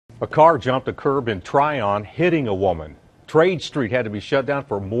A car jumped a curb in Tryon, hitting a woman. Trade Street had to be shut down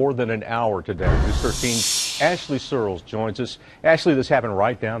for more than an hour today. News 13's Ashley Searles joins us. Ashley, this happened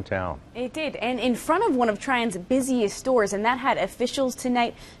right downtown. It did, and in front of one of Tryon's busiest stores, and that had officials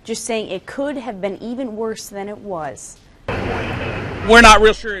tonight just saying it could have been even worse than it was. We're not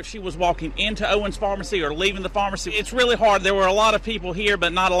real sure if she was walking into Owen's Pharmacy or leaving the pharmacy. It's really hard. There were a lot of people here,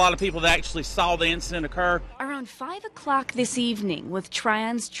 but not a lot of people that actually saw the incident occur. Around 5 o'clock this evening, with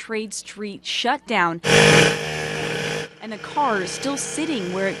Tryon's Trade Street shut down and the car still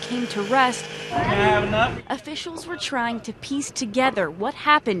sitting where it came to rest, officials were trying to piece together what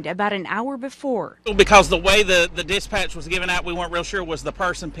happened about an hour before. Because the way the dispatch was given out, we weren't real sure. Was the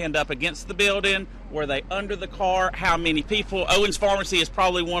person pinned up against the building? Were they under the car? How many people? Owen's Pharmacy is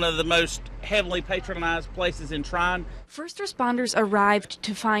probably one of the most heavily patronized places in Tryon. First responders arrived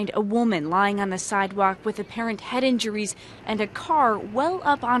to find a woman lying on the sidewalk with apparent head injuries and a car well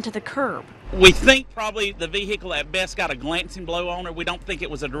up onto the curb. We think probably the vehicle at best got a glancing blow on her. We don't think it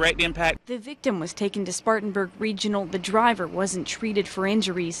was a direct impact. The victim was taken to Spartanburg Regional. The driver wasn't treated for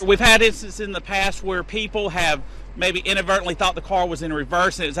injuries. We've had instances in the past where people have maybe inadvertently thought the car was in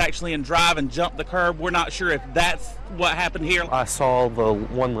reverse and it was actually in drive and jumped the curb. We're not sure if that's what happened here. I saw the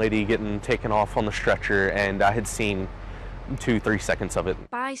one lady getting taken off on the stretcher, and I had seen 2-3 seconds of it.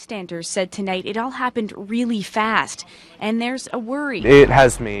 Bystanders said tonight it all happened really fast, and there's a worry. It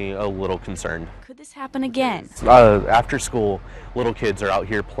has me a little concerned. Could this happen again? After school, little kids are out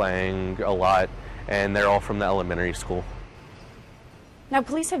here playing a lot, and they're all from the elementary school. Now,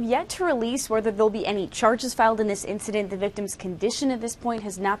 police have yet to release whether there'll be any charges filed in this incident. The victim's condition at this point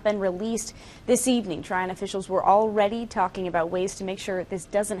has not been released. This evening, Tryon officials were already talking about ways to make sure this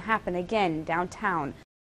doesn't happen again downtown.